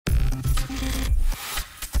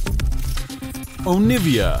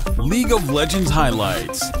Onivia, League of Legends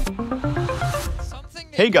highlights.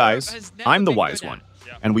 Hey guys, I'm the wise one,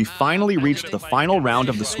 and we finally reached the final round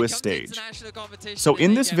of the Swiss stage. So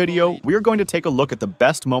in this video, we're going to take a look at the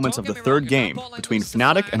best moments of the third game between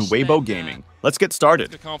Fnatic and Weibo Gaming. Let's get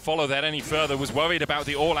started. Can't follow that any further, was worried about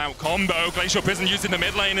the all-out combo. Glacial Prison used in the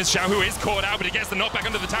mid lane as Xiaohu is caught out, but he gets the knockback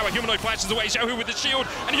under the tower. Humanoid flashes away, Xiaohu with the shield,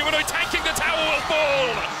 and Humanoid tanking the tower will fall!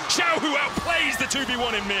 Xiaohu outplays the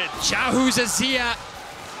 2v1 in mid. Xiaohu's Azir,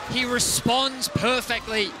 he responds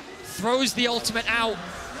perfectly, throws the ultimate out.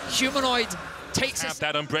 Humanoid takes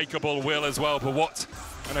that unbreakable will as well, but what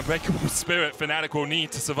an unbreakable spirit Fnatic will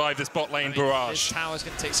need to survive this bot lane barrage. This tower's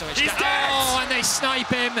going to take so much damage. Oh, and they snipe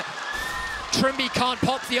him. Trimby can't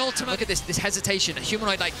pop the ultimate. Look at this hesitation.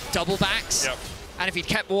 Humanoid like double backs. Yep. And if he'd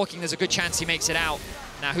kept walking, there's a good chance he makes it out.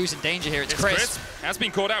 Now who's in danger here? It's Chris. Has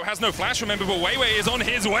been caught out, has no flash, remember, but Weiwei is on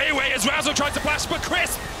his way as Razzle tries to flash, but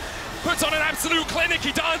Chris puts on an absolute clinic.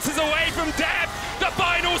 He dances away from death. The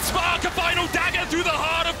final spark, a final dagger through the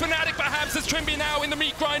heart of Fnatic, perhaps, as Trimby now in the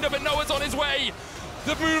meat grinder, but Noah's on his way.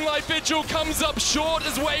 The Moonlight Vigil comes up short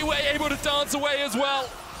as Weiwei able to dance away as well.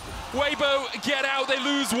 Weibo get out, they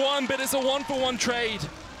lose one, but it's a 1-for-1 trade.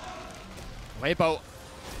 Weibo,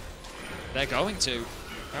 they're going to.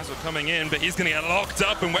 Razzle coming in, but he's going to get locked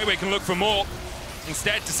up, and Weiwei can look for more.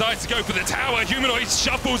 Instead, decides to go for the tower. Humanoid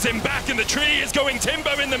shuffles him back, and the tree is going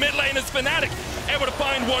Timber in the mid lane as Fnatic able to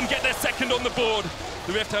find one, get their second on the board.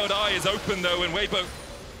 The Rift-held eye is open, though, and Weibo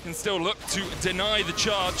can still look to deny the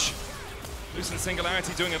charge. Lucent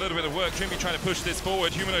Singularity doing a little bit of work. Trimby trying to push this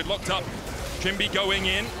forward. Humanoid locked up. Trimby going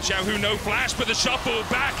in. Xiaohu no flash, but the shuffle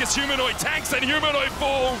back as Humanoid tanks, and Humanoid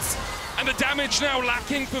falls. And the damage now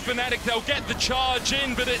lacking for Fnatic. They'll get the charge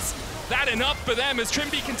in, but it's that enough for them as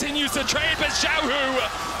Trimby continues to trade, but Xiaohu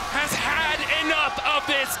has had enough of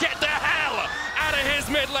this. Get the hell out of his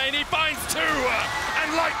mid lane. He finds two,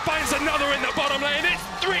 and Light finds another in the bottom lane. It's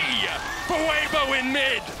 3 for Weibo in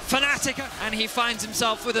mid. Fnatic, and he finds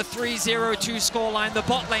himself with a 3-0-2 scoreline. The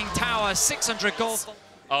bot lane tower, 600 gold.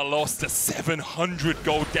 Are lost a 700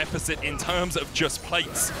 gold deficit in terms of just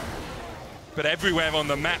plates. But everywhere on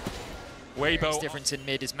the map, Weibo. The difference in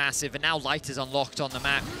mid is massive, and now Light is unlocked on the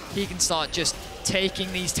map. He can start just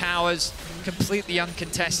taking these towers completely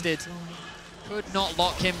uncontested. Could not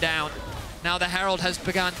lock him down. Now the Herald has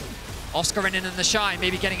begun. Oscar in and the Shy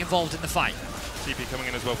maybe getting involved in the fight. TP coming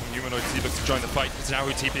in as well from Humanoid. He looks to join the fight.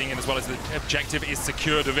 Xiaohu TPing in as well as the objective is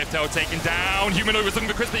secured. The Rift Held taken down. Humanoid was looking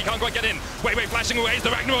for Chris, but he can't quite get in. Weiwei flashing away as the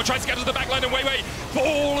Ragnarok tries to get to the backline, and Weiwei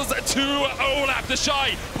falls to Olaf. The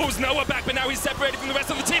Shy pulls Noah back, but now he's separated from the rest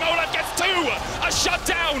of the team. Olaf gets two! A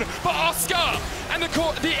shutdown for Oscar! And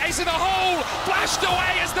the ace in the hole flashed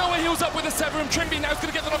away as Noah heals up with a Severum. Trimby now is going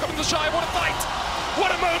to get the knock up in the Shy. What a fight! What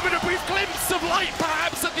a moment, a brief glimpse of light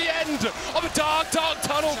perhaps at the end of a dark, dark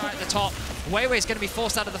tunnel. At the top. Weiwei is going to be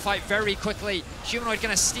forced out of the fight very quickly. Humanoid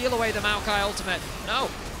going to steal away the Maokai ultimate. No.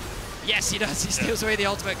 Yes, he does. He steals away the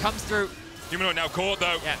ultimate, comes through. Humanoid now caught,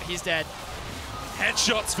 though. Yeah, he's dead.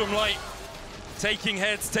 Headshots from Light. Taking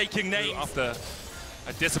heads, taking names. After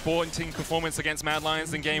a disappointing performance against Mad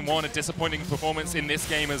Lions in game one, a disappointing performance in this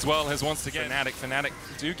game as well has once again. Fnatic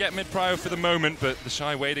do get mid-prio for the moment, but the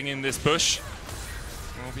Shy waiting in this bush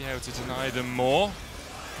will be able to deny them more.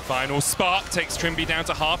 Final spark takes Trimby down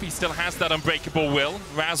to half. He still has that unbreakable will.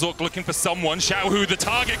 Razork looking for someone. Xiaohu, the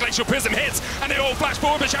target. Glacial Prism hits, and they all flash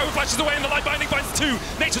forward, but Xiaohu flashes away, and the Light Binding finds two.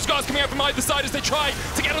 Nature Scars coming out from either side as they try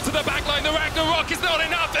to get onto the backline. The Ragnarok is not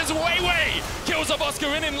enough as Weiwei kills off Oscar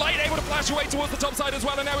in, and Light able to flash away towards the top side as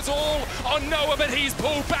well, and now it's all on Noah, but he's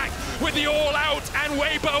pulled back with the all-out, and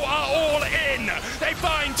Weibo are all in. They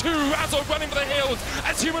find two. Razork running for the hills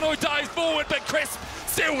as Humanoid dives forward, but Crisp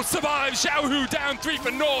still survives. Xiaohu down 3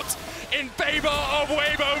 for naught in favor of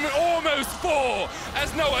Weibo, almost 4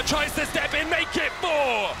 as Noah tries to step in, make it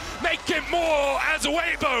 4, make it more as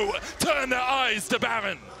Weibo turn their eyes to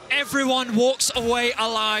Baron. Everyone walks away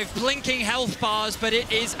alive, blinking health bars, but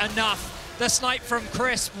it is enough. The snipe from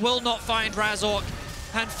Crisp will not find Razork,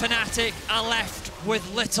 and Fnatic are left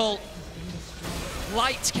with little.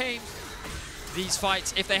 Light came these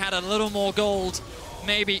fights. If they had a little more gold,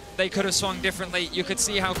 maybe they could have swung differently. You could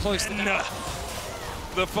see how close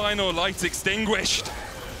the final Light extinguished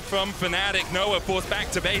from Fnatic. Noah forced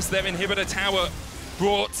back to base. Their inhibitor tower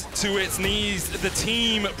brought to its knees. The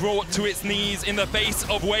team brought to its knees in the face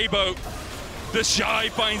of Weibo. The Shy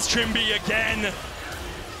finds Trimby again.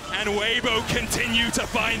 And Weibo continue to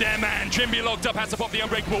find their man. Trimby locked up, has to pop the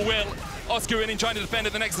unbreakable will. Oscar in trying to defend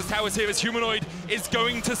at the Nexus Towers here as Humanoid is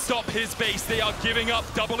going to stop his base. They are giving up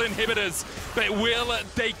double inhibitors, but will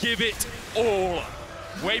they give it all?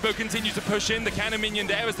 Weibo continues to push in. The cannon minion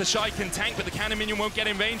there as the Shy can tank, but the cannon minion won't get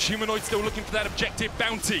in range. Humanoid still looking for that objective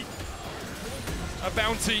bounty. A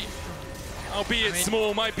bounty, albeit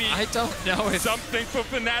small, might be I don't know if something for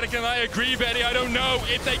Fnatic, and I agree, Betty. I don't know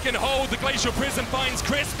if they can hold. The Glacial Prison finds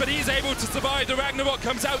Chris, but he's able to survive. The Ragnarok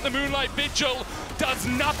comes out, the Moonlight Vigil does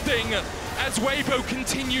nothing as Weibo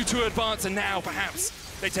continue to advance, and now perhaps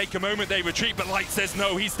they take a moment, they retreat, but Light says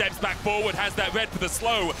no. He steps back forward, has that red for the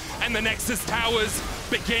slow, and the Nexus towers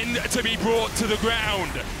begin to be brought to the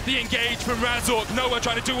ground. The engage from Razork. Noah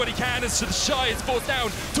trying to do what he can as the Shy is forced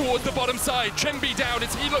down towards the bottom side. Tremby down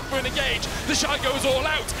as he looks for an engage. The Shy goes all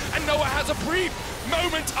out, and Noah has a brief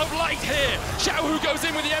moment of light here. Xiaohu goes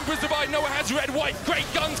in with the Emperor's Divide. Noah has red, white, great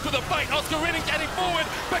guns for the fight. Oscar Ridden getting forward,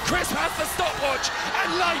 but Chris has the stopwatch, and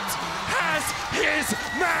Light has his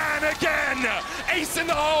man again. Ace in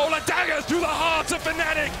the hole, a dagger through the heart of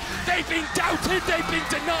Fnatic. They've been doubted, they've been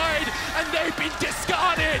denied, and they've been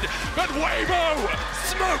discarded. But Weibo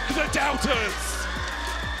smoke the doubters.